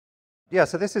Yeah,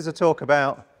 so this is a talk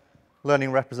about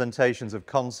learning representations of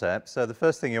concepts. So the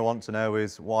first thing you want to know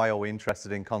is, why are we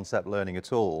interested in concept learning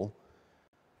at all?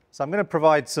 So I'm going to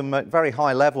provide some very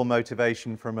high-level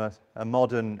motivation from a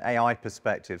modern AI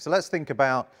perspective. So let's think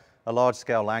about a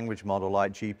large-scale language model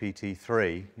like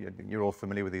GPT-3. You're all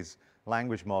familiar with these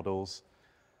language models.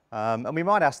 And we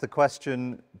might ask the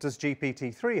question, does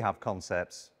GPT-3 have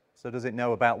concepts? So does it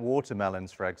know about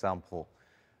watermelons, for example?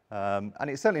 And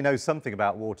it certainly knows something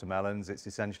about watermelons. It's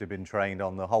essentially been trained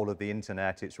on the whole of the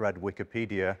internet. It's read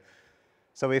Wikipedia.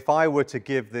 So if I were to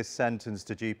give this sentence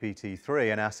to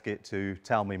GPT-3 and ask it to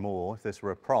tell me more, if this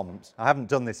were a prompt, I haven't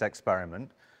done this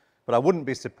experiment, but I wouldn't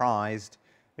be surprised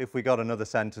if we got another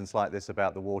sentence like this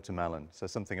about the watermelon. So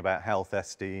something about health,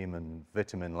 esteem, and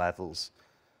vitamin levels.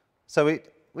 So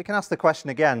we can ask the question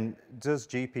again, does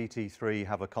GPT-3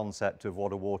 have a concept of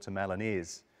what a watermelon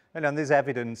is? And there's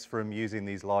evidence from using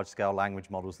these large-scale language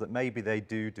models that maybe they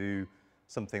do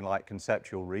something like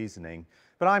conceptual reasoning.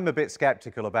 But I'm a bit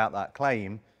skeptical about that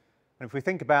claim. And if we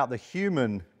think about the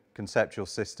human conceptual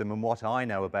system and what I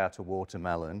know about a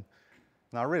watermelon,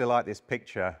 and I really like this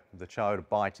picture of the child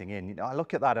biting in. I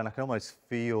look at that and I can almost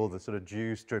feel the sort of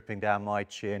juice dripping down my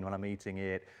chin when I'm eating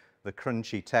it, the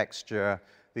crunchy texture,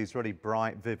 these really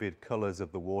bright, vivid colors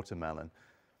of the watermelon.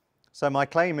 So my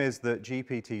claim is that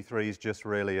GPT-3 is just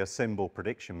really a symbol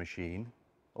prediction machine.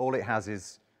 All it has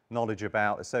is knowledge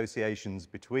about associations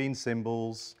between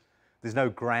symbols. There's no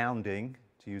grounding,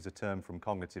 to use a term from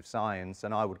cognitive science,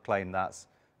 and I would claim that's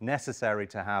necessary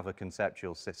to have a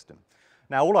conceptual system.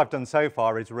 Now, all I've done so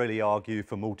far is really argue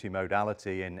for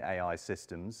multimodality in AI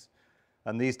systems.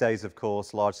 And these days, of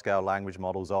course, large-scale language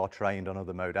models are trained on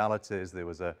other modalities. There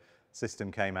was a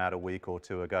system came out a week or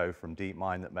two ago from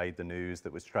DeepMind that made the news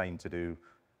that was trained to do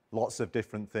lots of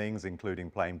different things,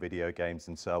 including playing video games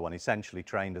and so on, essentially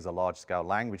trained as a large-scale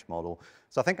language model.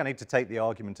 So I think I need to take the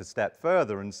argument a step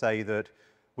further and say that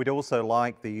we'd also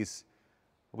like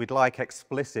we'd like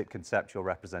explicit conceptual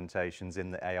representations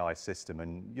in the AI system,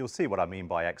 and you'll see what I mean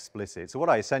by explicit. So what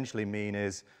I essentially mean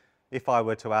is, if I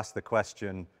were to ask the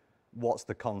question, what's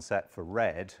the concept for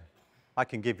red? I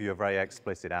can give you a very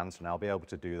explicit answer, and I'll be able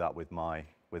to do that with my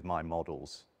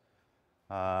models.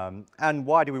 And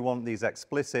why do we want these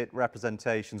explicit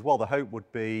representations? Well, the hope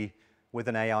would be with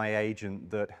an AI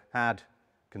agent that had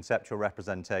conceptual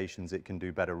representations, it can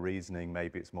do better reasoning,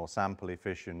 maybe it's more sample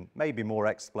efficient, maybe more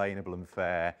explainable and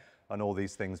fair, and all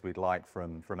these things we'd like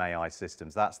from AI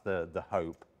systems. That's the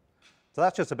hope. So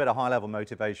that's just a bit of high-level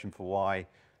motivation for why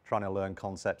trying to learn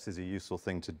concepts is a useful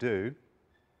thing to do.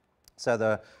 So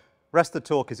the rest of the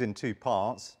talk is in two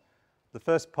parts. The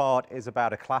first part is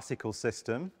about a classical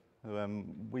system.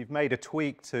 We've made a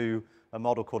tweak to a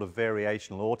model called a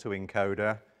variational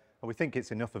autoencoder, and we think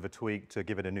it's enough of a tweak to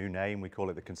give it a new name. We call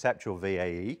it the conceptual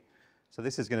VAE. So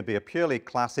this is going to be a purely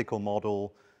classical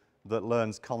model that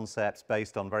learns concepts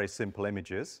based on very simple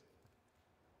images.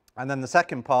 And then the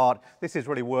second part, this is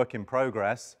really work in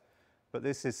progress, but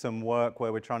this is some work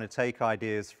where we're trying to take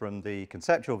ideas from the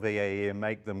conceptual VAE and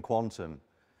make them quantum.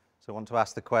 So I want to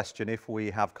ask the question, if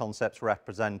we have concepts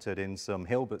represented in some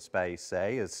Hilbert space,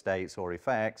 say, as states or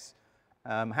effects,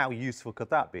 how useful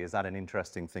could that be? Is that an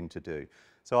interesting thing to do?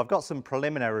 So I've got some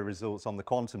preliminary results on the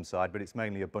quantum side, but it's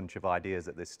mainly a bunch of ideas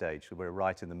at this stage. So we're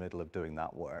right in the middle of doing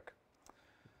that work.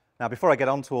 Now, before I get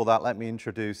on to all that, let me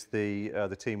introduce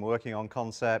the team working on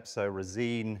concepts. So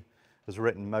Rosine has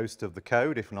written most of the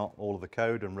code, if not all of the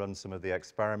code, and run some of the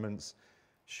experiments.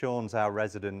 Sean's our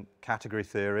resident category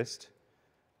theorist.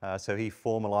 So he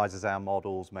formalizes our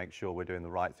models, makes sure we're doing the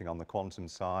right thing on the quantum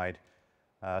side.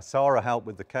 Sarah helped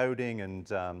with the coding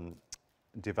and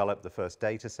developed the first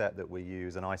data set that we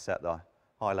use, and I set the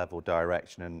high-level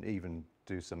direction and even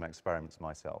do some experiments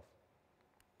myself.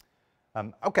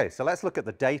 Okay, so let's look at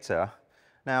the data.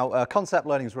 Now, concept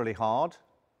learning is really hard.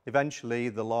 Eventually,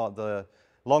 the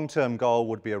long-term goal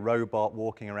would be a robot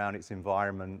walking around its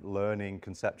environment, learning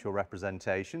conceptual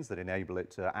representations that enable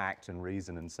it to act and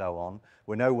reason and so on.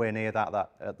 We're nowhere near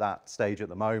at that stage at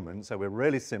the moment, so we're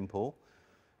really simple.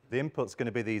 The input's going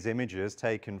to be these images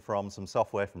taken from some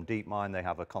software from DeepMind. They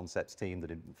have a concepts team that,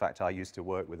 in fact, I used to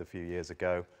work with a few years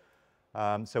ago.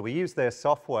 So we use their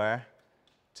software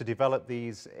to develop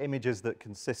these images that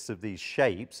consist of these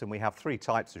shapes, and we have three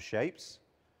types of shapes.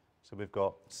 So we've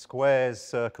got squares,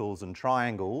 circles, and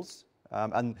triangles,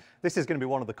 and this is going to be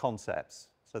one of the concepts.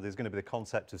 So there's going to be the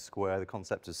concept of square, the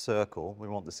concept of circle. We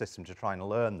want the system to try and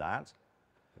learn that.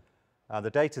 The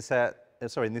data set,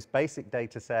 in this basic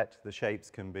data set, the shapes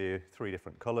can be three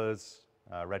different colors,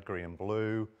 red, green, and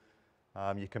blue.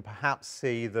 You can perhaps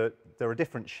see that there are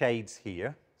different shades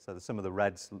here. So some of the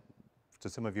reds to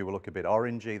some of you will look a bit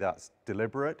orangey, that's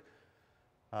deliberate.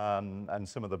 And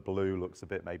some of the blue looks a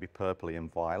bit maybe purpley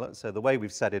and violet. So the way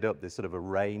we've set it up, there's sort of a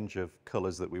range of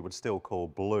colors that we would still call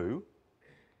blue.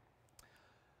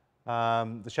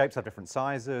 The shapes have different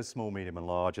sizes, small, medium, and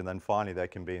large, and then finally they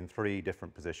can be in 3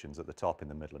 different positions at the top, in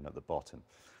the middle, and at the bottom.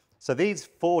 So these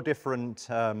 4 different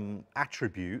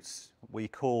attributes we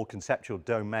call conceptual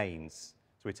domains.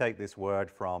 So we take this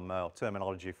word from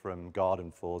terminology from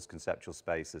Gardenfors conceptual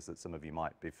spaces that some of you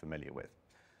might be familiar with.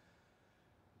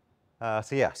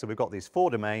 So we've got these 4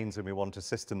 domains, and we want a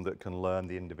system that can learn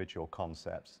the individual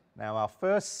concepts. Now, our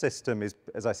first system is,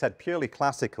 as I said, purely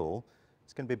classical.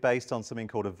 It's going to be based on something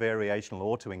called a variational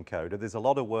autoencoder. There's a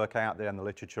lot of work out there in the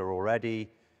literature already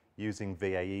using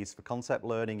VAEs for concept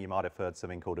learning. You might have heard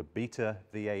something called a beta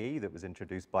VAE that was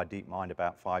introduced by DeepMind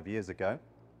about 5 years ago.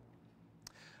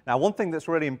 Now, one thing that's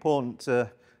really important to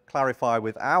clarify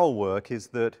with our work is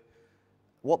that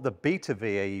what the beta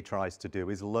VAE tries to do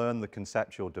is learn the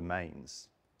conceptual domains.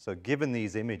 So given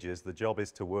these images, the job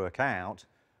is to work out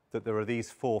that there are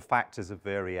these 4 factors of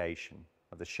variation,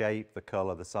 of the shape, the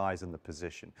color, the size, and the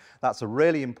position. That's a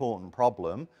really important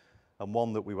problem, and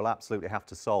one that we will absolutely have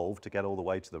to solve to get all the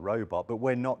way to the robot, but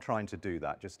we're not trying to do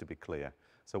that, just to be clear.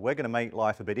 So we're going to make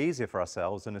life a bit easier for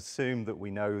ourselves and assume that we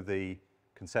know the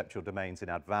conceptual domains in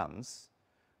advance.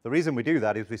 The reason we do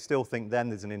that is we still think then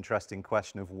there's an interesting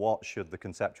question of what should the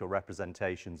conceptual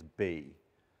representations be.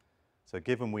 So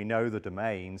given we know the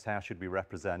domains, how should we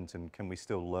represent, and can we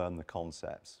still learn the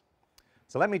concepts?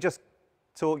 So let me just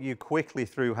talk you quickly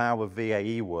through how a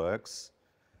VAE works.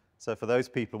 So for those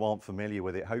people who aren't familiar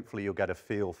with it, hopefully you'll get a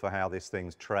feel for how this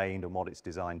thing's trained and what it's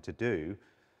designed to do.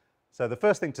 So the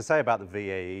first thing to say about the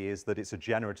VAE is that it's a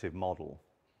generative model.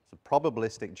 It's a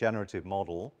probabilistic generative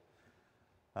model.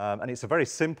 And it's a very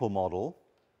simple model.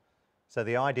 So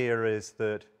the idea is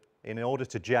that in order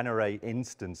to generate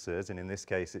instances, and in this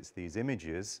case it's these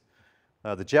images,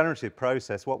 the generative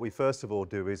process, what we first of all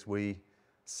do is we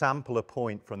sample a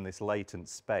point from this latent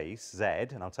space, Z,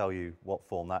 and I'll tell you what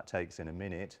form that takes in a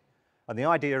minute. And the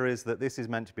idea is that this is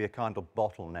meant to be a kind of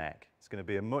bottleneck. It's going to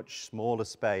be a much smaller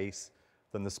space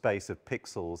than the space of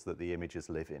pixels that the images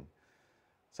live in.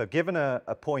 So given a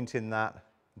point in that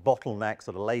bottleneck,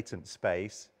 sort of latent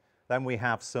space, then we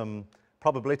have some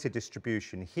probability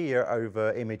distribution here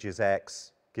over images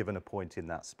X given a point in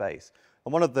that space.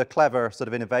 And one of the clever sort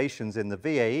of innovations in the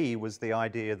VAE was the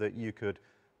idea that you could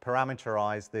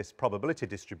parameterize this probability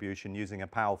distribution using a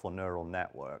powerful neural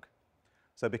network.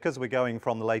 So because we're going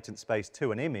from the latent space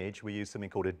to an image, we use something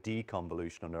called a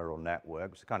deconvolutional neural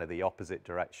network, which is kind of the opposite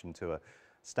direction to a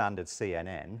standard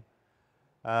CNN.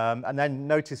 And then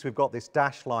notice we've got this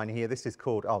dashed line here. This is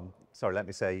called,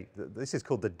 this is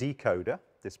called the decoder,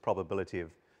 this probability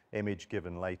of image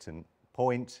given latent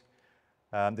point.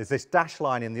 There's this dashed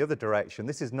line in the other direction.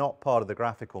 This is not part of the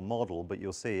graphical model, but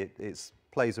you'll see it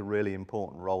plays a really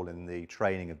important role in the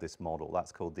training of this model.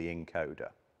 That's called the encoder.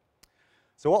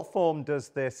 So what form does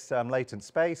this latent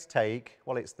space take?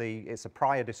 Well, it's a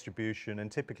prior distribution,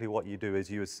 and typically what you do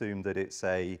is you assume that it's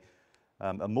a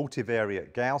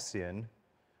multivariate Gaussian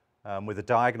with a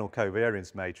diagonal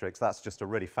covariance matrix. That's just a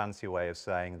really fancy way of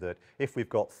saying that if we've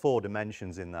got 4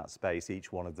 dimensions in that space,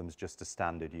 each one of them is just a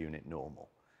standard unit normal.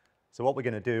 So what we're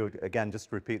going to do, again, just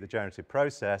to repeat the generative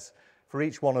process, for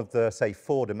each one of the, say,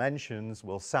 4 dimensions,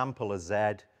 we'll sample a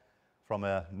Z from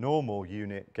a normal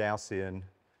unit Gaussian.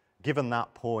 Given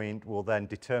that point, we'll then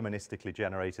deterministically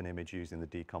generate an image using the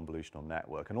deconvolutional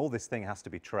network. And all this thing has to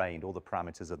be trained, all the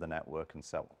parameters of the network and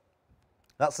so on.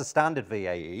 That's the standard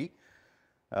VAE.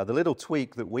 The little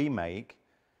tweak that we make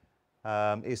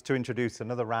is to introduce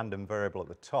another random variable at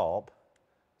the top,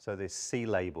 so this C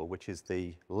label, which is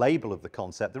the label of the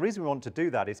concept. The reason we want to do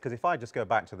that is because if I just go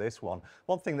back to this one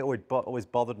thing that always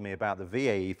bothered me about the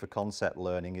VAE for concept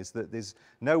learning is that there's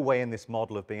no way in this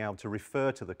model of being able to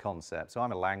refer to the concept. So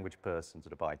I'm a language person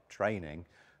sort of by training.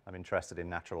 I'm interested in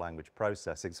natural language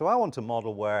processing. So I want a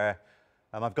model where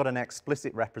I've got an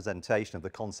explicit representation of the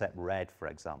concept red, for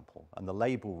example, and the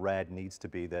label red needs to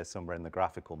be there somewhere in the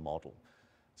graphical model.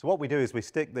 So what we do is we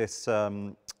stick this,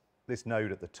 this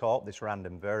node at the top, this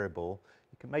random variable.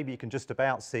 Maybe you can just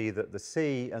about see that the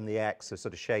C and the X are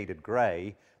sort of shaded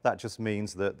gray. That just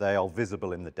means that they are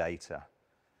visible in the data,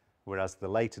 whereas the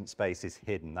latent space is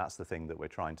hidden. That's the thing that we're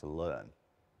trying to learn.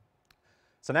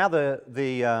 So now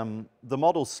the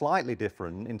model's slightly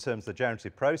different in terms of the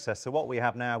generative process. So what we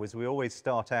have now is we always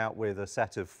start out with a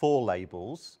set of 4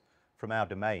 labels from our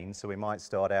domain. So we might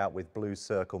start out with blue,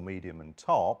 circle, medium, and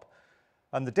top.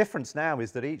 And the difference now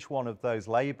is that each one of those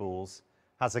labels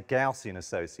has a Gaussian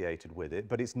associated with it,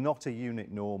 but it's not a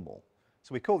unit normal.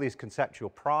 So we call these conceptual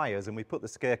priors, and we put the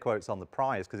scare quotes on the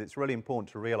priors because it's really important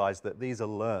to realize that these are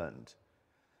learned.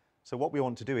 So what we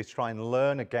want to do is try and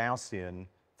learn a Gaussian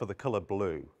for the color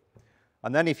blue.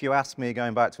 And then if you ask me,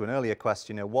 going back to an earlier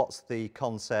question, what's the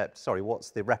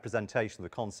representation of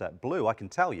the concept blue, I can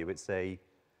tell you it's going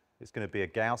to be a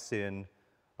Gaussian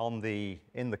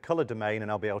in the color domain,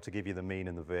 and I'll be able to give you the mean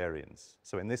and the variance.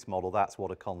 So in this model, that's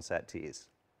what a concept is.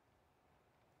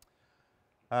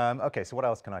 Okay, so what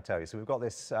else can I tell you? So we've got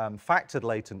this factored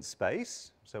latent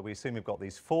space. So we assume we've got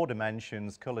these 4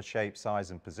 dimensions, color, shape, size,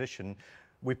 and position.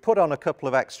 We put on a couple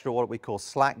of extra what we call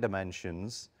slack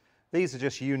dimensions. These are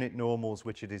just unit normals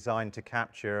which are designed to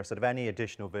capture sort of any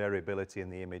additional variability in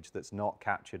the image that's not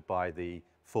captured by the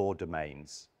 4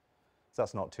 domains. So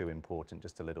that's not too important,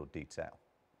 just a little detail.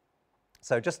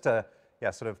 So just to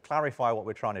sort of clarify what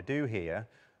we're trying to do here,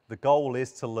 the goal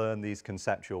is to learn these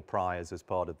conceptual priors as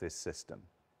part of this system.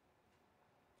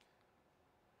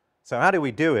 So how do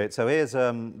we do it? So here's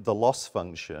the loss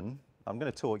function. I'm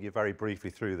going to talk you very briefly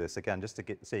through this again, just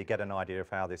so you get an idea of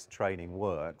how this training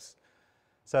works.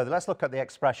 So let's look at the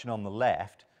expression on the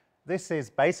left. This is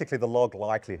basically the log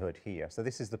likelihood here. So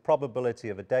this is the probability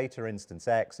of a data instance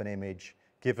X, an image,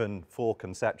 given 4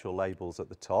 conceptual labels at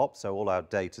the top. So all our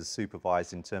data is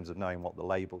supervised in terms of knowing what the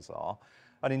labels are.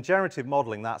 And in generative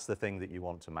modeling, that's the thing that you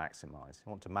want to maximize. You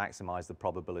want to maximize the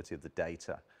probability of the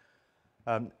data.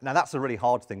 Now that's a really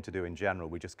hard thing to do in general.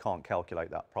 We just can't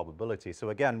calculate that probability. So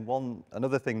again,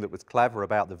 another thing that was clever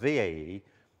about the VAE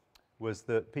was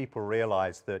that people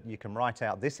realized that you can write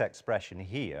out this expression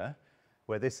here,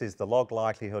 where this is the log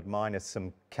likelihood minus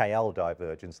some KL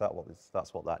divergence.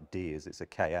 That's what that D is. It's a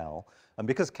KL. And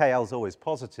because KL is always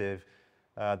positive,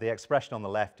 the expression on the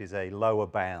left is a lower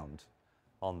bound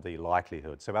on the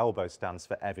likelihood. So ELBO stands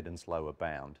for evidence lower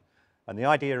bound. And the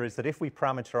idea is that if we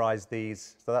parameterize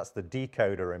these, so that's the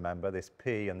decoder, remember, this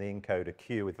P and the encoder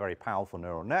Q with very powerful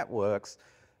neural networks,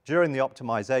 during the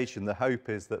optimization, the hope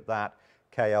is that that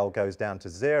KL goes down to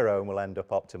 0 and we'll end up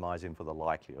optimizing for the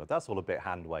likelihood. That's all a bit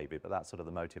hand-wavy, but that's sort of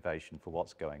the motivation for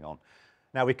what's going on.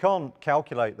 Now, we can't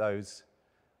calculate those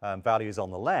values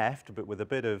on the left, but with a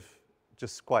bit of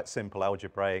just quite simple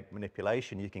algebraic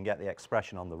manipulation, you can get the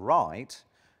expression on the right.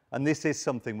 And this is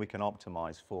something we can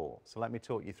optimize for. So let me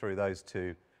talk you through those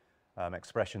 2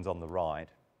 expressions on the right.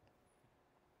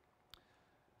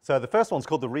 So the first one's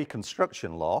called the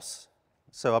reconstruction loss.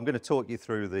 So I'm going to talk you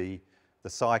through the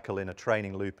cycle in a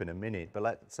training loop in a minute. But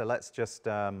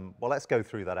let's go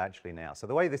through that actually now. So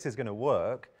the way this is going to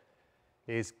work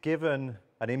is, given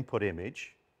an input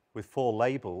image with 4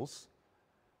 labels,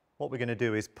 what we're going to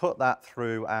do is put that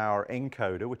through our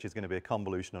encoder, which is going to be a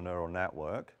convolutional neural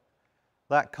network.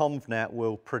 That ConvNet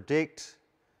will predict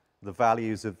the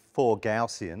values of 4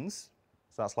 Gaussians.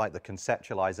 So that's like the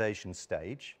conceptualization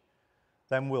stage.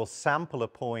 Then we'll sample a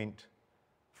point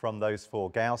from those 4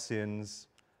 Gaussians,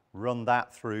 run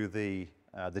that through the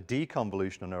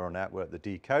deconvolutional neural network, the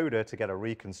decoder, to get a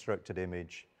reconstructed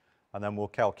image, and then we'll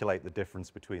calculate the difference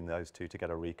between those 2 to get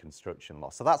a reconstruction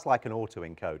loss. So that's like an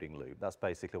autoencoding loop. That's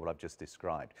basically what I've just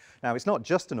described. Now, it's not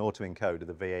just an autoencoder,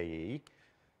 the VAE,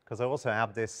 because I also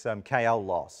have this KL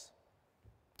loss.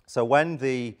 So when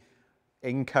the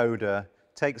encoder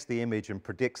takes the image and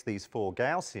predicts these 4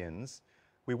 Gaussians,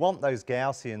 we want those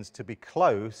Gaussians to be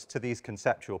close to these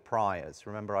conceptual priors.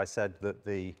 Remember I said that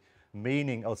the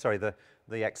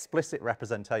explicit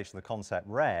representation of the concept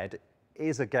red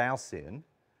is a Gaussian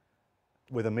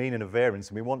with a mean and a variance,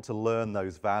 and we want to learn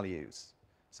those values.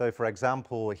 So for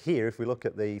example, here, if we look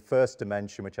at the first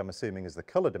dimension, which I'm assuming is the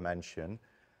color dimension,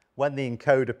 when the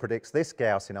encoder predicts this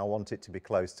Gaussian, I want it to be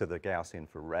close to the Gaussian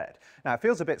for red. Now, it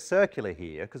feels a bit circular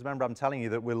here, because remember I'm telling you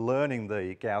that we're learning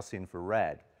the Gaussian for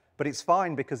red. But it's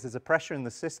fine because there's a pressure in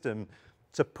the system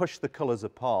to push the colors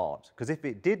apart. Because if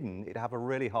it didn't, it'd have a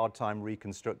really hard time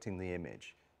reconstructing the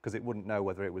image, because it wouldn't know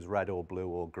whether it was red or blue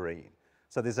or green.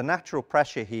 So there's a natural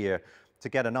pressure here to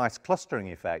get a nice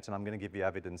clustering effect, and I'm going to give you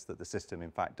evidence that the system,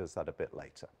 in fact, does that a bit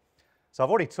later. So I've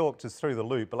already talked us through the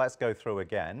loop, but let's go through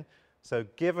again. So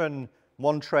given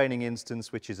one training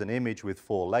instance, which is an image with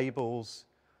 4 labels,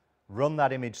 run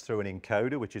that image through an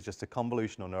encoder, which is just a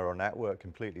convolutional neural network,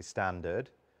 completely standard.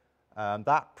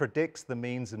 That predicts the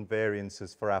means and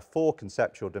variances for our 4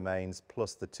 conceptual domains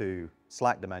plus the 2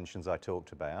 slack dimensions I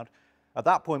talked about. At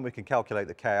that point, we can calculate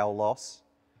the KL loss.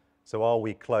 So are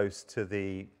we close to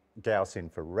the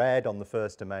Gaussian for red on the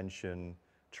first dimension,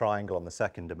 triangle on the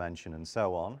second dimension, and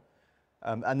so on.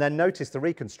 And then notice the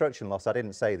reconstruction loss. I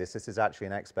didn't say this. This is actually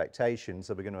an expectation.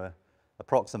 So we're going to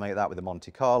approximate that with a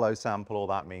Monte Carlo sample. All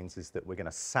that means is that we're going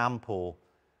to sample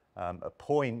a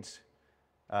point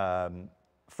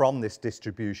from this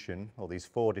distribution, or these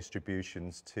 4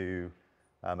 distributions, to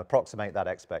approximate that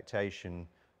expectation,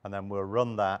 and then we'll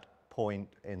run that point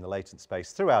in the latent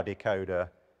space through our decoder,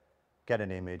 get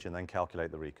an image, and then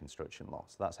calculate the reconstruction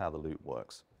loss. That's how the loop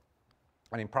works.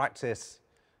 And in practice,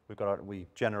 we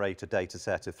generate a data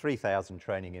set of 3,000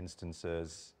 training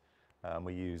instances.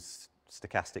 We use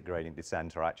stochastic gradient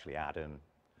descent, or actually add in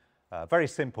very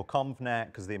simple convnet,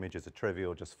 because the images are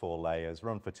trivial, just 4 layers,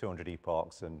 run for 200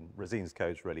 epochs, and Rosine's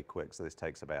code's really quick, so this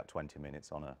takes about 20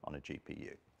 minutes on a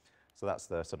GPU. So that's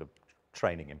the sort of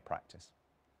training in practice.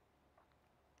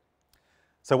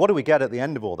 So what do we get at the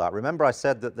end of all that? Remember I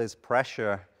said that there's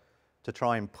pressure to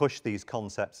try and push these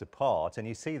concepts apart, and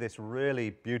you see this really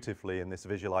beautifully in this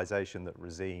visualization that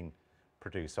Rosine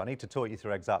produced. So I need to talk you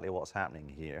through exactly what's happening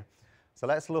here. So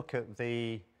let's look at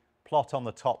the plot on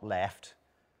the top left.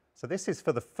 So this is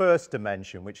for the first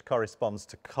dimension, which corresponds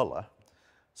to color.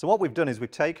 So what we've done is we've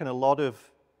taken a lot of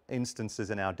instances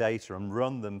in our data and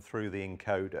run them through the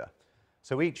encoder.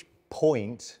 So each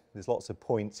point, there's lots of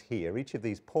points here, each of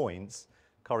these points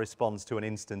corresponds to an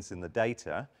instance in the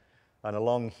data, and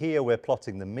along here we're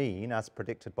plotting the mean as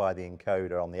predicted by the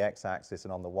encoder on the x-axis,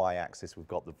 and on the y-axis we've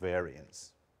got the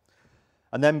variance.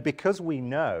 And then because we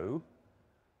know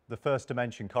the first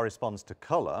dimension corresponds to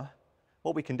color,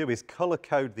 what we can do is color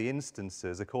code the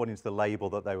instances according to the label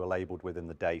that they were labeled with in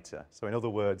the data. So in other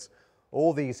words,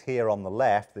 all these here on the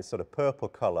left, this sort of purple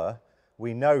color,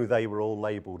 we know they were all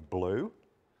labeled blue.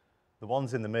 The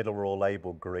ones in the middle were all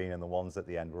labeled green, and the ones at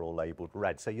the end were all labeled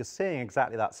red. So you're seeing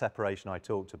exactly that separation I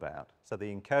talked about. So the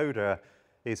encoder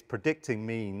is predicting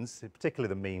means, particularly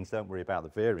the means, don't worry about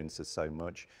the variances so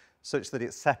much, such that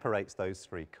it separates those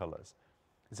 3 colors.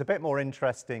 It's a bit more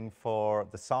interesting for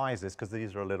the sizes, because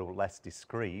these are a little less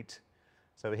discrete.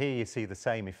 So here you see the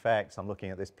same effects. I'm looking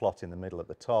at this plot in the middle at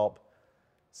the top.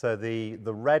 So the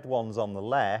red ones on the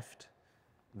left,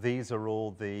 these are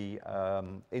all the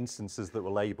instances that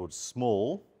were labeled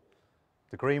small.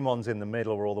 The green ones in the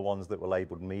middle were all the ones that were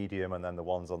labeled medium, and then the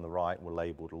ones on the right were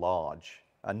labeled large.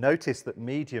 And notice that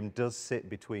medium does sit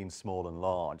between small and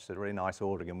large, so really nice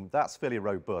ordering, and that's fairly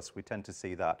robust. We tend to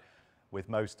see that with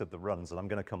most of the runs, and I'm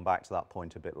going to come back to that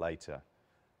point a bit later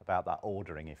about that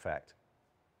ordering effect.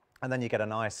 And then you get a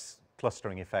nice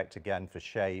clustering effect again for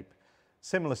shape.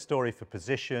 Similar story for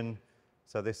position.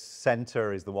 So this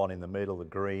center is the one in the middle, the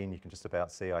green. You can just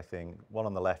about see, I think. One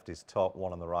on the left is top,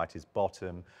 one on the right is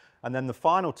bottom. And then the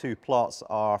final 2 plots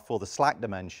are for the slack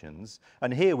dimensions.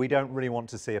 And here we don't really want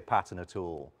to see a pattern at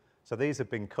all. So these have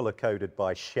been color-coded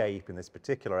by shape in this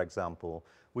particular example.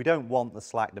 We don't want the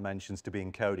slack dimensions to be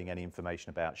encoding any information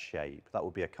about shape. That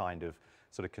would be a kind of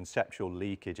sort of conceptual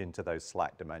leakage into those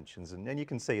slack dimensions. And you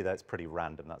can see that it's pretty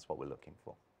random. That's what we're looking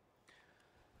for.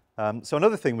 So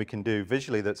another thing we can do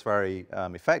visually that's very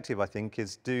effective, I think,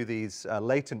 is do these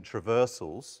latent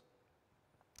traversals.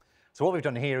 So what we've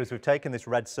done here is we've taken this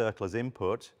red circle as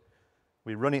input,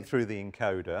 we run it through the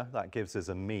encoder, that gives us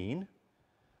a mean,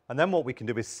 and then what we can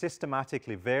do is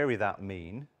systematically vary that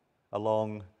mean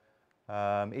along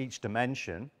each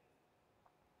dimension,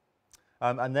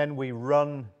 and then we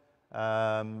run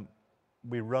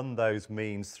those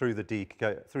means through the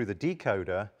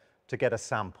decoder to get a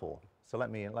sample. So let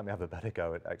me have a better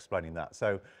go at explaining that.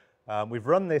 So we've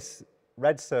run this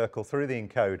red circle through the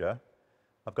encoder.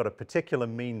 I've got a particular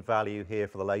mean value here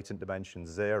for the latent dimension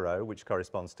 0, which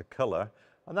corresponds to color.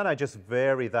 And then I just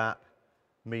vary that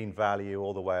mean value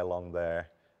all the way along there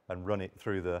and run it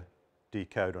through the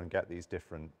decoder and get these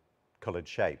different colored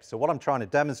shapes. So what I'm trying to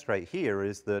demonstrate here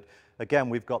is that, again,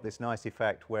 we've got this nice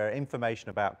effect where information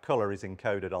about color is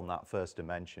encoded on that first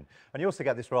dimension. And you also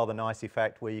get this rather nice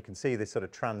effect where you can see this sort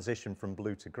of transition from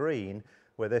blue to green,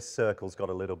 where this circle's got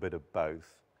a little bit of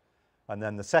both. And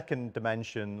then the second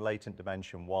dimension, latent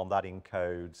dimension 1, that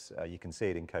encodes, you can see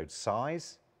it encodes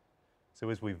size. So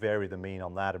as we vary the mean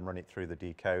on that and run it through the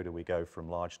decoder, we go from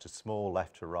large to small,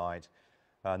 left to right.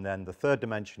 And then the third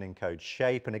dimension encodes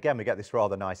shape. And again, we get this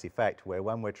rather nice effect where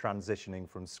when we're transitioning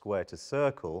from square to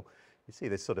circle, you see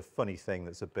this sort of funny thing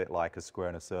that's a bit like a square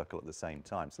and a circle at the same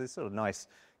time. So this sort of nice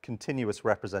continuous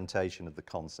representation of the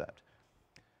concept.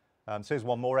 So here's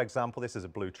one more example. This is a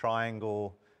blue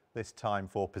triangle, this time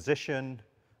for position.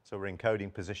 So we're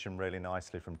encoding position really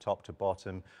nicely from top to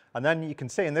bottom. And then you can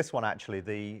see in this one, actually,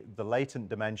 the latent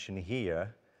dimension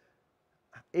here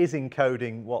is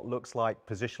encoding what looks like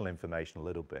positional information a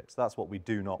little bit. So that's what we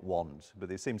do not want. But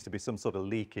there seems to be some sort of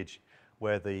leakage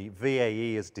where the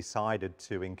VAE has decided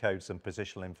to encode some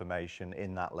positional information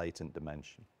in that latent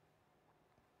dimension.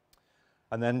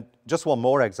 And then just one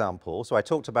more example. So I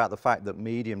talked about the fact that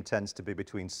medium tends to be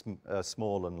between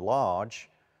small and large.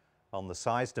 on the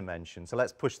size dimension. So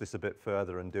let's push this a bit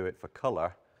further and do it for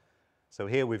color. So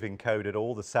here we've encoded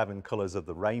all the 7 colors of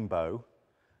the rainbow.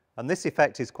 And this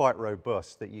effect is quite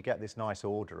robust, that you get this nice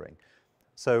ordering.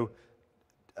 So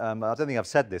I don't think I've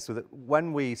said this, so that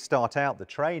when we start out the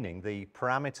training, the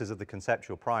parameters of the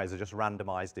conceptual priors are just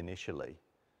randomized initially.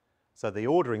 So the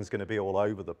ordering is going to be all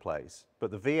over the place.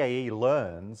 But the VAE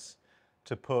learns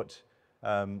to put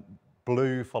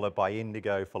blue followed by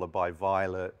indigo, followed by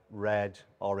violet, red,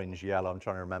 orange, yellow. I'm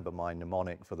trying to remember my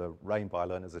mnemonic for the rainbow I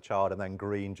learned as a child, and then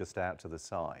green just out to the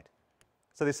side.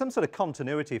 So there's some sort of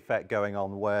continuity effect going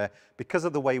on where, because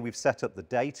of the way we've set up the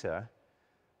data,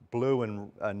 blue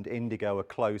and indigo are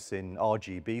close in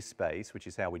RGB space, which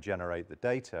is how we generate the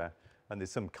data, and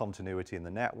there's some continuity in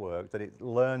the network, that it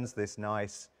learns this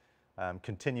nice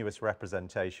continuous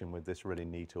representation with this really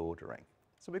neat ordering.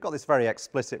 So we've got this very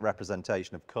explicit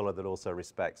representation of color that also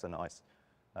respects a nice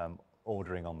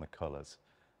ordering on the colors.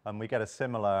 And we get a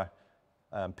similar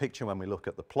picture when we look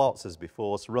at the plots as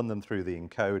before, so run them through the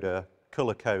encoder,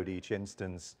 color code each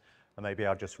instance, and maybe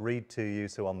I'll just read to you.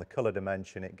 So on the color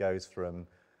dimension, it goes from,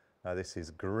 this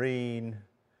is green,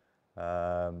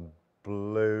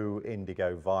 blue,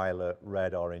 indigo, violet,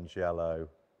 red, orange, yellow.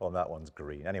 Well, that one's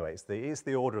green. Anyway, it's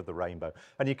the order of the rainbow.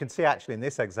 And you can see actually in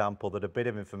this example that a bit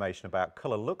of information about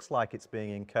color looks like it's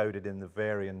being encoded in the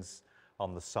variance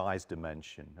on the size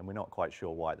dimension. And we're not quite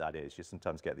sure why that is. You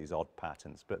sometimes get these odd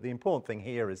patterns. But the important thing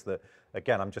here is that,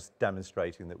 again, I'm just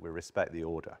demonstrating that we respect the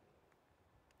order.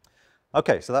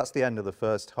 Okay, so that's the end of the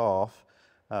first half.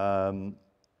 So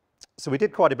we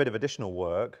did quite a bit of additional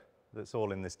work that's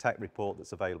all in this tech report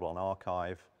that's available on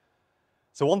arXiv.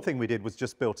 So one thing we did was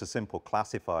just built a simple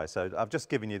classifier. So I've just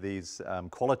given you these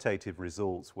qualitative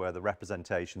results where the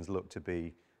representations look to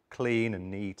be clean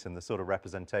and neat and the sort of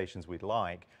representations we'd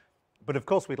like. But of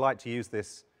course, we'd like to use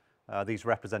these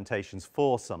representations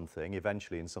for something,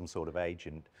 eventually in some sort of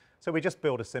agent. So we just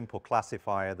built a simple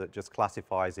classifier that just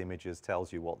classifies images,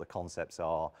 tells you what the concepts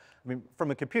are. I mean,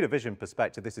 from a computer vision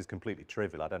perspective, this is completely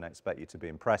trivial. I don't expect you to be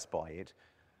impressed by it.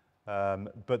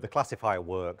 But the classifier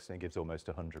works and it gives almost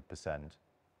 100%.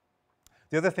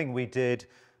 The other thing we did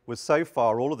was, so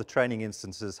far, all of the training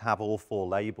instances have all 4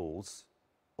 labels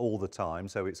all the time.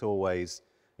 So it's always,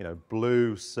 you know,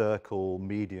 blue, circle,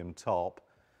 medium, top.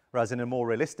 Whereas in a more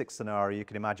realistic scenario, you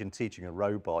can imagine teaching a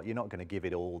robot. You're not going to give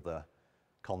it all the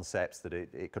concepts that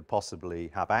it could possibly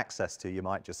have access to. You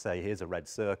might just say, here's a red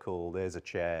circle, there's a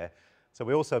chair. So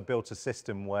we also built a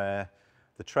system where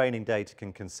the training data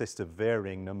can consist of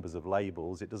varying numbers of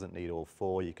labels. It doesn't need all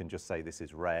 4. You can just say this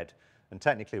is red. And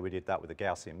technically, we did that with a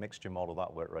Gaussian mixture model.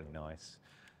 That worked really nice.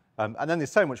 And then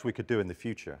there's so much we could do in the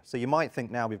future. So you might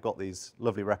think now we've got these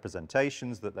lovely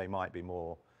representations that they might be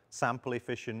more sample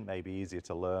efficient, maybe easier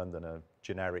to learn than a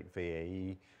generic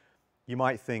VAE. You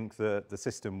might think that the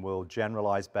system will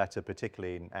generalize better,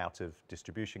 particularly in out of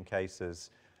distribution cases.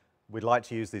 We'd like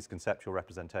to use these conceptual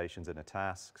representations in a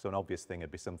task. So an obvious thing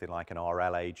would be something like an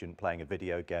RL agent playing a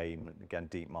video game. Again,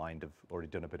 DeepMind have already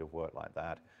done a bit of work like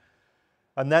that.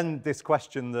 And then this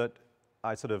question that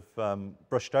I sort of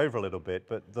brushed over a little bit,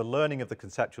 but the learning of the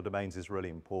conceptual domains is really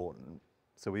important.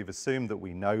 So we've assumed that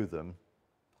we know them.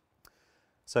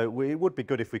 So it would be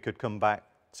good if we could come back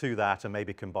to that and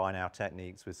maybe combine our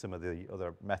techniques with some of the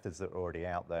other methods that are already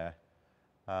out there.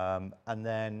 And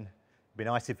then it'd be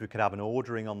nice if we could have an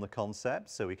ordering on the concept.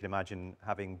 So we can imagine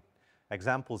having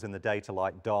examples in the data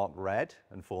like dark red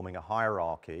and forming a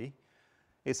hierarchy.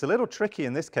 It's a little tricky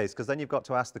in this case because then you've got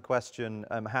to ask the question,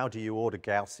 how do you order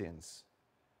Gaussians?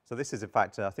 So this is, in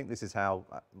fact, I think this is how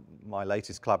my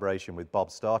latest collaboration with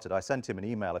Bob started. I sent him an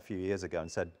email a few years ago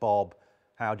and said, Bob,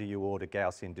 how do you order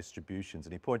Gaussian distributions?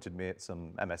 And he pointed me at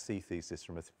some MSc thesis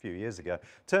from a few years ago.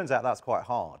 Turns out that's quite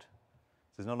hard.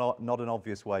 So there's not an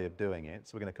obvious way of doing it.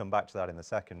 So we're going to come back to that in the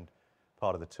second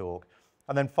part of the talk.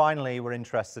 And then finally, we're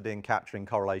interested in capturing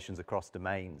correlations across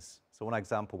domains. So one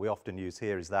example we often use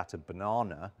here is that of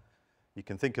banana. You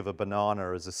can think of a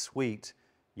banana as a sweet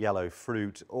yellow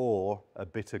fruit or a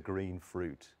bitter green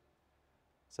fruit.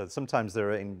 So sometimes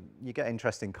you get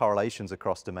interesting correlations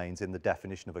across domains in the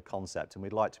definition of a concept, and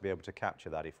we'd like to be able to capture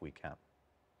that if we can.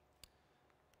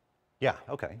 Yeah,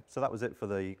 okay, so that was it for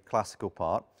the classical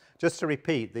part. Just to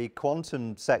repeat, the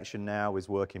quantum section now is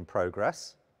work in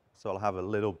progress. So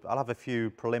I'll have a few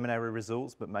preliminary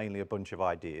results, but mainly a bunch of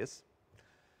ideas.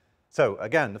 So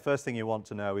again, the first thing you want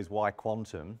to know is why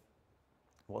quantum?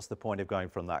 What's the point of going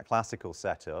from that classical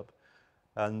setup?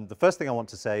 And the first thing I want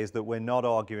to say is that we're not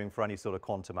arguing for any sort of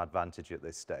quantum advantage at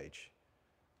this stage.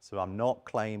 So I'm not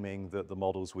claiming that the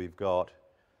models we've got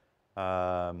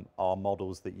are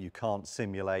models that you can't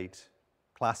simulate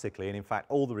classically, and in fact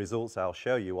all the results I'll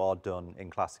show you are done in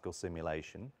classical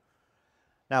simulation.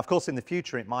 Now, of course, in the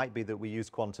future it might be that we use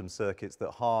quantum circuits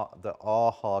that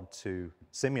are hard to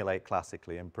simulate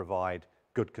classically and provide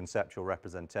good conceptual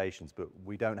representations, but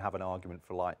we don't have an argument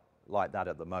for like that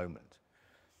at the moment.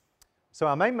 So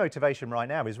our main motivation right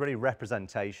now is really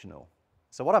representational.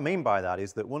 So what I mean by that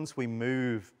is that once we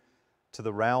move to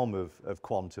the realm of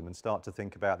quantum and start to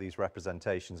think about these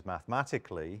representations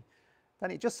mathematically, then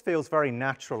it just feels very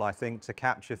natural, I think, to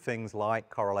capture things like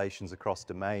correlations across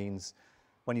domains.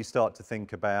 When you start to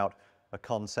think about a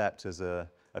concept as a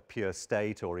pure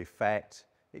state or effect,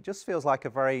 it just feels like a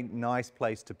very nice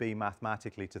place to be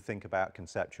mathematically to think about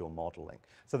conceptual modeling.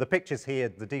 So the pictures here,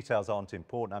 the details aren't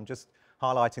important. I'm just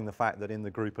highlighting the fact that in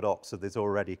the group at Oxford there's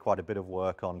already quite a bit of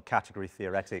work on category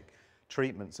theoretic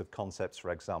treatments of concepts, for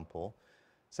example.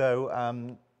 So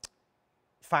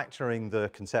factoring the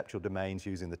conceptual domains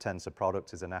using the tensor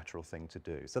product is a natural thing to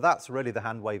do. So that's really the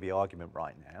hand-wavy argument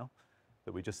right now,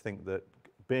 that we just think that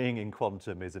being in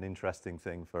quantum is an interesting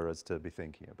thing for us to be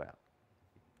thinking about.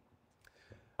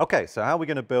 Okay, so how are we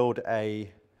going to build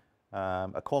a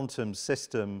quantum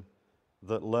system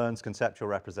that learns conceptual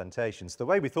representations? The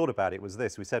way we thought about it was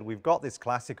this. We said, we've got this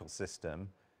classical system.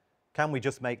 Can we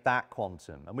just make that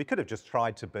quantum? And we could have just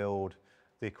tried to build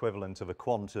the equivalent of a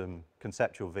quantum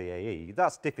conceptual VAE.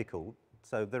 That's difficult.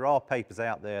 So there are papers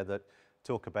out there that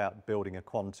talk about building a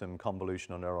quantum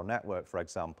convolutional neural network, for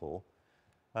example.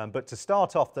 But to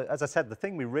start off, as I said, the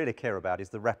thing we really care about is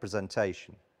the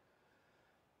representation.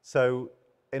 So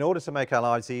in order to make our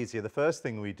lives easier, the first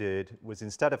thing we did was,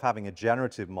 instead of having a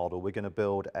generative model, we're going to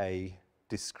build a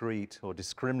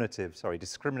discriminative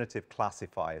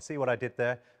classifier. See what I did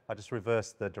there? I just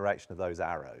reversed the direction of those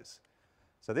arrows.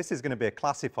 So this is going to be a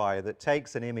classifier that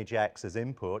takes an image X as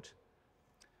input,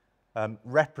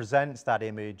 represents that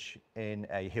image in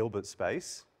a Hilbert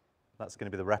space. That's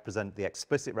going to be the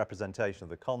explicit representation of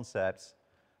the concepts,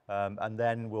 and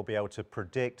then we'll be able to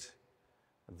predict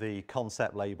the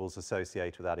concept labels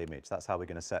associated with that image. That's how we're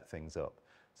going to set things up.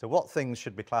 So what things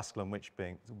should be classical and which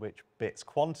bits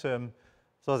quantum?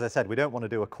 So as I said, we don't want to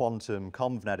do a quantum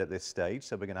convnet at this stage,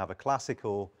 so we're going to have a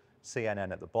classical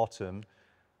CNN at the bottom.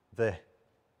 The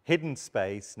hidden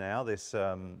space now, this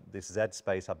Z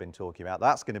space I've been talking about,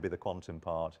 that's going to be the quantum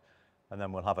part, and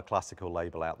then we'll have a classical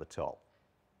label out the top.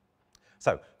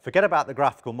 So forget about the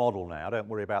graphical model now, don't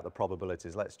worry about the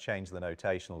probabilities, let's change the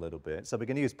notation a little bit. So we're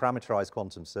going to use parameterized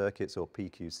quantum circuits, or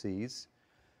PQCs.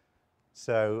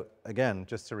 So again,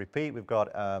 just to repeat, we've got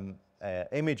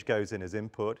image goes in as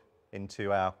input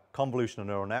into our convolutional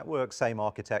neural network, same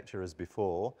architecture as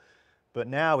before. But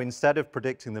now, instead of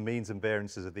predicting the means and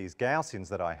variances of these Gaussians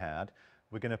that I had,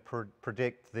 we're going to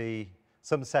predict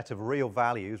some set of real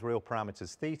values, real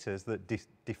parameters, thetas, that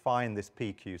define this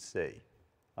PQC.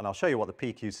 And I'll show you what the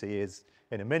PQC is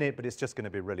in a minute, but it's just going to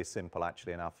be really simple,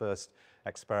 actually. In our first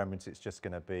experiment, it's just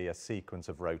going to be a sequence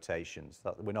of rotations.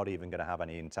 We're not even going to have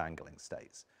any entangling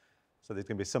states. So there's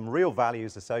going to be some real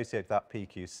values associated with that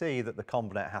PQC that the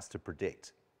convnet has to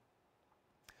predict.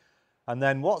 And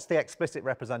then what's the explicit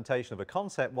representation of a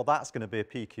concept? Well, that's going to be a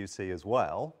PQC as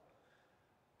well.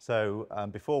 So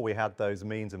before we had those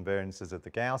means and variances of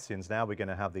the Gaussians, now we're going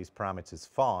to have these parameters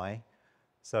phi.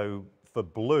 So for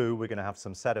blue, we're going to have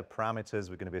some set of parameters.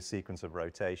 We're going to be a sequence of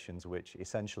rotations which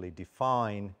essentially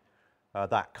define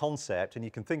that concept. And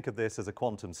you can think of this as a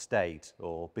quantum state,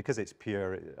 or because it's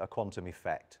pure, a quantum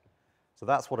effect. So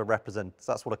that's what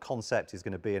a concept is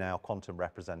going to be in our quantum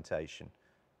representation.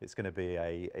 It's going to be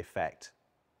an effect.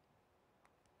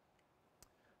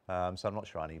 So I'm not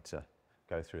sure I need to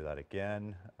go through that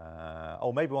again.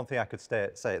 Oh, maybe one thing I could say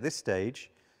at this stage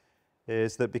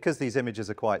is that because these images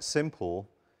are quite simple,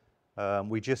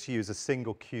 we just use a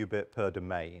single qubit per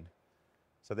domain.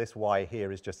 So this Y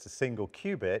here is just a single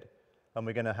qubit, and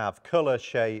we're going to have color,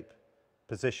 shape,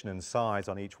 position, and size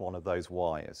on each one of those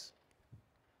Ys.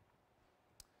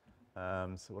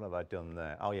 So what have I done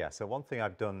there? Oh yeah, so one thing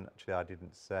I've done, actually I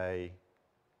didn't say,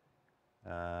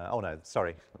 oh no,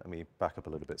 sorry, let me back up a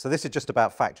little bit. So this is just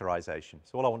about factorization.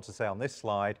 So all I want to say on this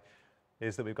slide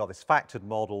is that we've got this factored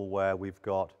model where we've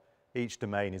got each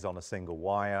domain is on a single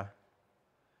wire.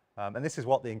 And this is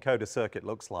what the encoder circuit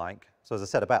looks like. So as I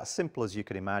said, about as simple as you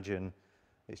can imagine.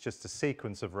 It's just a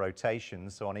sequence of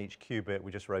rotations. So on each qubit,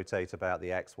 we just rotate about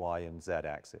the X, Y, and Z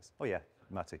axis. Oh yeah,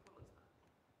 Matty.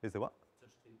 Is there what?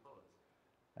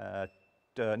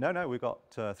 No, we've got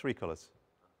 3 colors.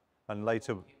 And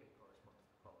later,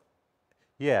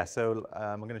 yeah, so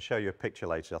I'm going to show you a picture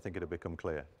later. I think it'll become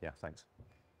clear. Yeah, thanks.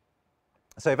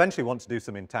 So eventually we want to do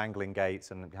some entangling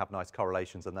gates and have nice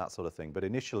correlations and that sort of thing. But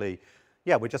initially,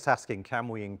 yeah, we're just asking, can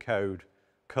we encode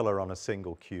color on a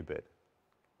single qubit.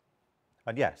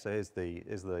 And yes, here's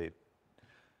the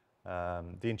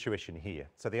intuition here.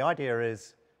 So the idea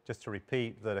is, just to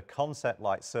repeat, that a concept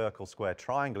like circle, square,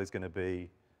 triangle is going to be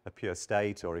a pure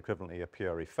state or equivalently a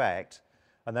pure effect.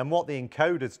 And then what the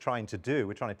encoder's trying to do,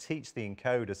 we're trying to teach the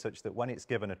encoder such that when it's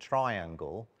given a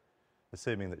triangle,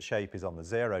 assuming that shape is on the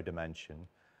 0 dimension,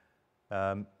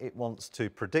 it wants to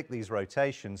predict these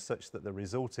rotations such that the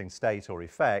resulting state or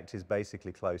effect is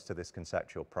basically close to this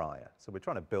conceptual prior. So we're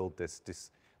trying to build this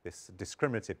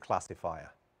discriminative classifier.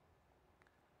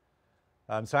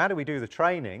 So how do we do the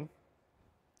training?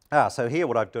 So here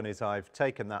what I've done is I've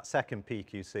taken that second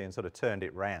PQC and sort of turned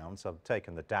it round. So I've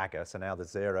taken the dagger, so now the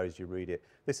zeros, you read it.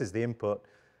 This is the input,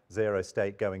 0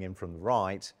 state going in from the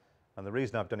right. And the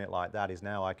reason I've done it like that is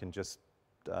now I can just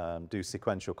do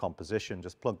sequential composition,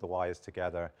 just plug the wires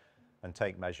together and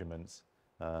take measurements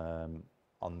on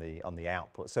the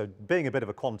output. So being a bit of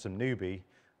a quantum newbie,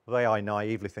 the way I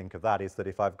naively think of that is that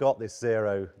if I've got these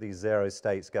 0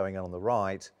 states going on the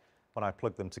right, when I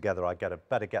plug them together, I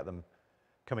better get them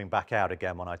coming back out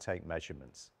again when I take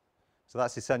measurements. So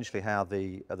that's essentially how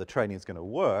the training is going to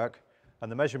work.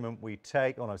 And the measurement we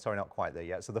take, oh no, sorry, not quite there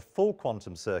yet. So the full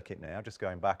quantum circuit now, just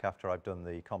going back after I've done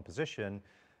the composition,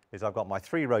 is I've got my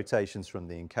 3 rotations from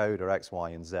the encoder, X,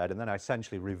 Y, and Z, and then I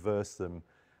essentially reverse them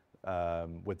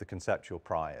with the conceptual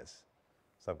priors.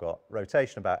 So I've got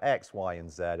rotation about X, Y,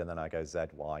 and Z, and then I go Z,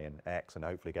 Y, and X, and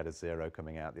hopefully get a 0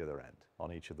 coming out the other end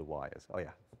on each of the wires. Oh,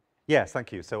 yeah. Yes,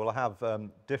 thank you. So we'll have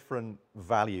different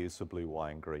values for blue,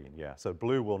 Y, and green, yeah. So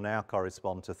blue will now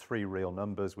correspond to 3 real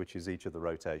numbers, which is each of the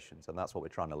rotations, and that's what we're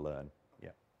trying to learn,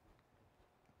 yeah.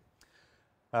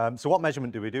 So what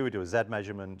measurement do? We do a Z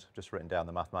measurement, just written down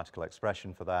the mathematical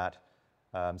expression for that.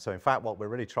 So in fact, what we're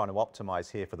really trying to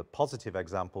optimize here for the positive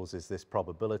examples is this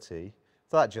probability.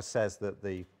 So that just says that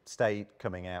the state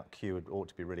coming out Q ought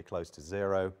to be really close to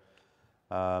 0.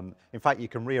 In fact, you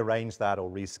can rearrange that or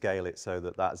rescale it so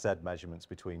that that Z measurement's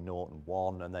between 0 and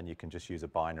 1, and then you can just use a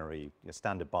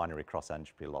standard binary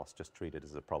cross-entropy loss, just treat it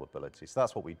as a probability. So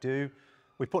that's what we do.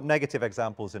 We put negative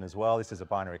examples in as well. This is a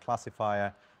binary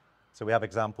classifier. So we have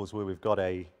examples where we've got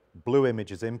a blue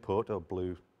image as input, or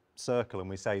blue circle, and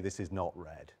we say this is not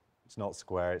red. It's not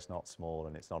square, it's not small,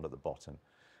 and it's not at the bottom.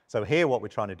 So here what we're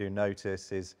trying to do,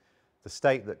 notice, is the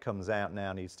state that comes out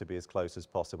now needs to be as close as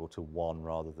possible to 1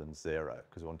 rather than 0,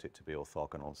 because we want it to be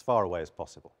orthogonal, as far away as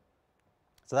possible.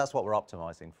 So that's what we're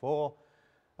optimizing for.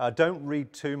 Don't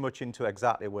read too much into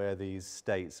exactly where these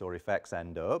states or effects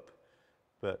end up,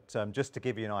 but just to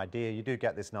give you an idea, you do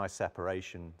get this nice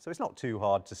separation. So it's not too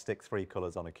hard to stick 3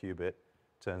 colors on a qubit,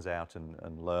 turns out,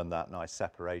 and learn that nice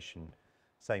separation.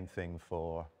 Same thing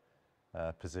for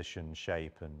position,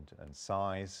 shape, and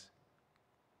size.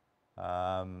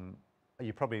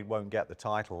 You probably won't get the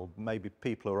title. Maybe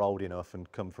people are old enough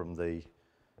and come from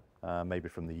maybe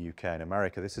from the UK and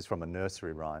America. This is from a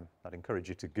nursery rhyme. I'd encourage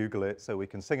you to Google it. So we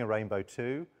can sing a rainbow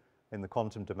too in the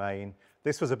quantum domain.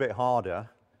 This was a bit harder,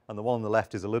 and the one on the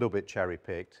left is a little bit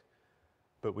cherry-picked.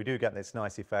 But we do get this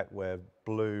nice effect where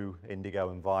blue, indigo,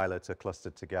 and violet are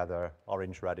clustered together,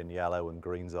 orange, red, and yellow, and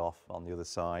green's off on the other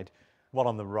side. One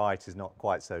on the right is not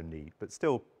quite so neat, but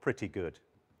still pretty good.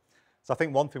 So I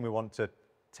think one thing we want to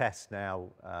test now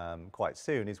quite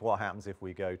soon is what happens if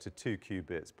we go to 2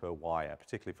 qubits per wire,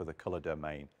 particularly for the color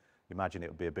domain. Imagine it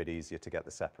would be a bit easier to get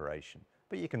the separation.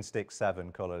 But you can stick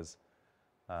 7 colors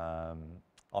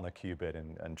on a qubit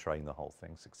and train the whole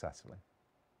thing successfully.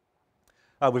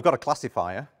 We've got a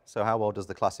classifier. So how well does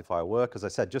the classifier work? As I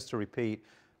said, just to repeat,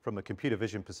 from a computer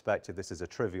vision perspective, this is a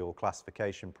trivial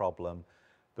classification problem.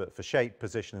 But for shape,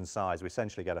 position, and size, we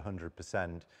essentially get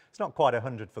 100%. It's not quite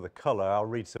 100 for the color. I'll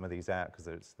read some of these out because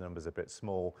the number's a bit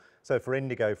small. So for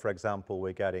indigo, for example,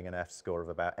 we're getting an F-score of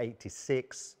about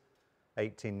 86,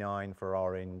 89 for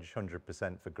orange,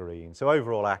 100% for green. So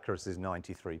overall accuracy is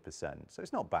 93%. So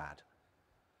it's not bad.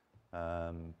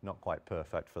 Not quite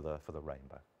perfect for the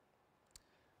rainbow.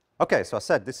 Okay, so I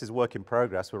said this is work in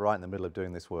progress. We're right in the middle of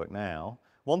doing this work now.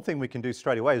 One thing we can do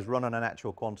straight away is run on an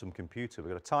actual quantum computer.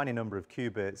 We've got a tiny number of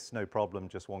qubits, no problem,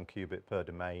 just 1 qubit per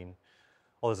domain.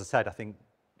 Or as I said, I think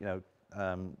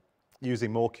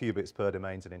using more qubits per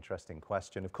domain is an interesting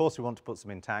question. Of course, we want to put some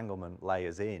entanglement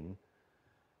layers in,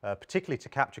 particularly to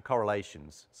capture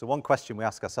correlations. So one question we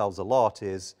ask ourselves a lot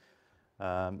is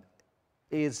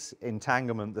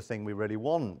entanglement the thing we really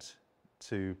want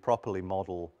to properly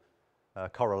model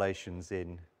correlations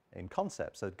in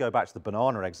concepts? So go back to the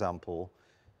banana example.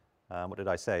 What did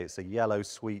I say? It's a yellow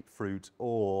sweet fruit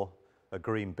or a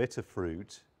green bitter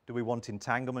fruit. Do we want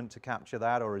entanglement to capture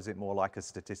that, or is it more like a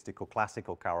statistical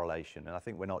classical correlation? And I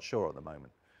think we're not sure at the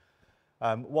moment.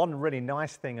 One really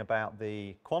nice thing about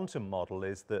the quantum model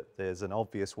is that there's an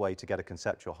obvious way to get a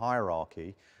conceptual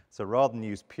hierarchy. So rather than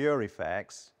use pure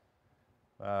effects,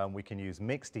 we can use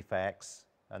mixed effects,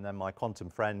 and then my quantum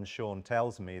friend Sean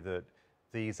tells me that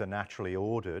these are naturally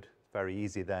ordered. Very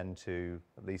easy then to,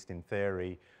 at least in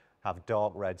theory, have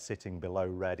dark red sitting below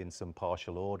red in some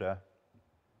partial order.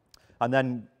 And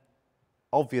then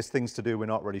obvious things to do, we're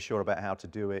not really sure about how to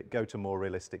do it, go to more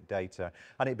realistic data.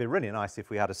 And it'd be really nice if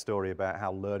we had a story about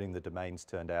how learning the domains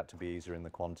turned out to be easier in the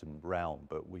quantum realm,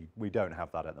 but we don't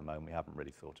have that at the moment. We haven't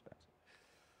really thought about it.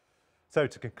 So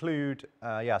to conclude,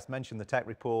 yes, mentioned the tech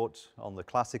report on the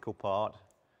classical part.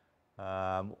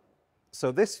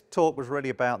 So this talk was really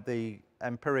about the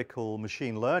empirical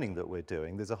machine learning that we're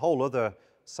doing. There's a whole other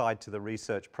side to the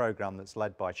research program that's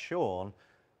led by Sean,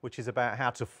 which is about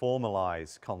how to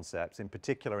formalize concepts, in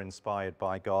particular inspired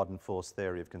by Garden-Force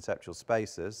theory of conceptual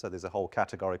spaces. So there's a whole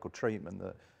categorical treatment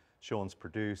that Sean's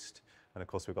produced, and of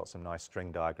course we've got some nice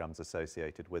string diagrams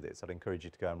associated with it. So I'd encourage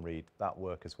you to go and read that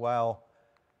work as well.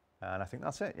 And I think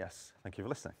that's it, yes. Thank you for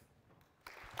listening.